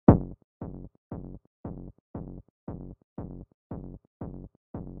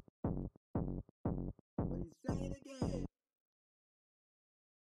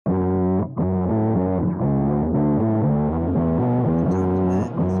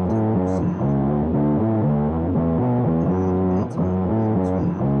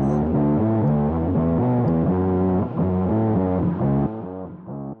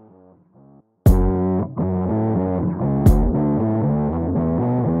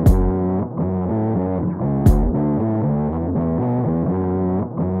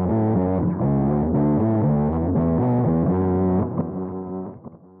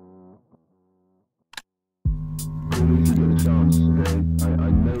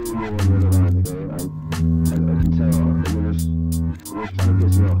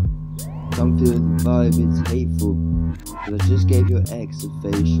know if it's hateful, but I just gave your ex a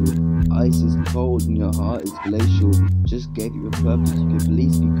facial. Ice is cold and your heart is glacial. Just gave you a purpose, you could at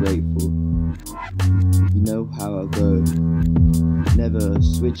least be grateful. You know how I go, never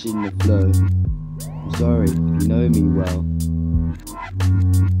switching the flow. I'm sorry if you know me well.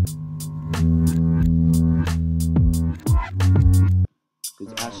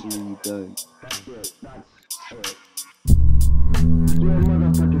 Cause actually you don't. You're a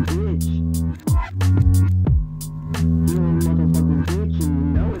motherfucking bitch. You're a motherfucking bitch and you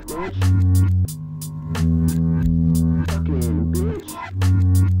know it, bitch. Fucking bitch.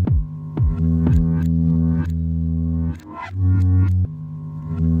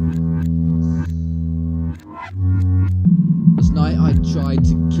 Last night I tried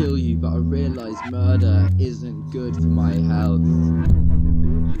to kill you, but I realized murder isn't good for my health.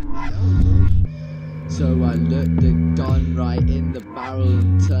 So I looked the gun right in the barrel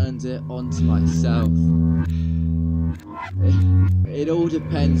and turned it onto myself. It all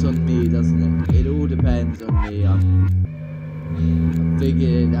depends on me, doesn't it? It all depends on me. I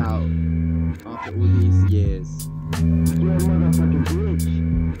figured it out after all these years. You're a motherfucking bitch.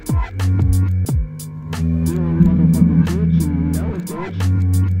 You're a motherfucking bitch and you know it, bitch.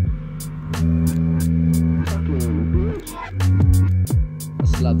 Fucking bitch. I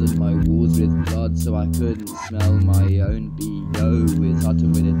slathered my walls with blood so I couldn't smell my own BO. It's hard to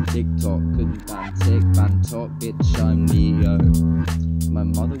win a TikTok, couldn't ban tick, ban talk, bitch, I'm Neo. My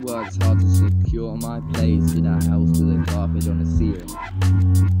mother works hard to secure my place in a house with a carpet on the ceiling.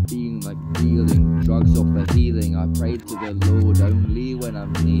 Feeling like dealing drugs off for healing. I pray to the Lord only when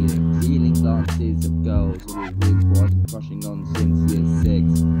I'm kneeling. Feeling glances of girls who were with boys and crushing on since year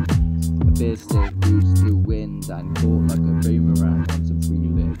 6. A beer stick boots the wind and caught like a boomerang on some free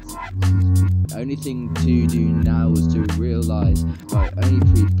legs. The only thing to do now is to realise my only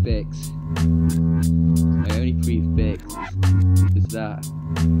prefix is that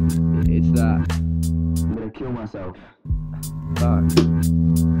it's that I'm gonna kill myself. fuck.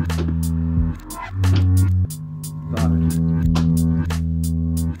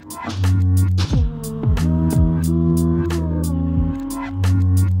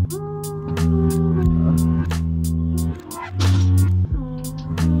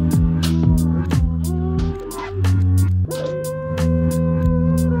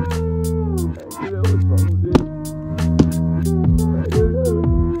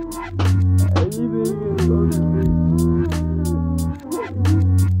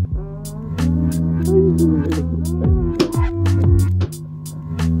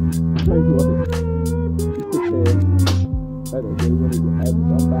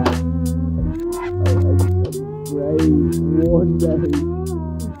 One day,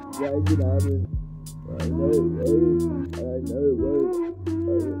 that could happen. I know it won't. I know it won't.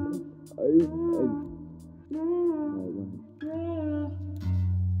 I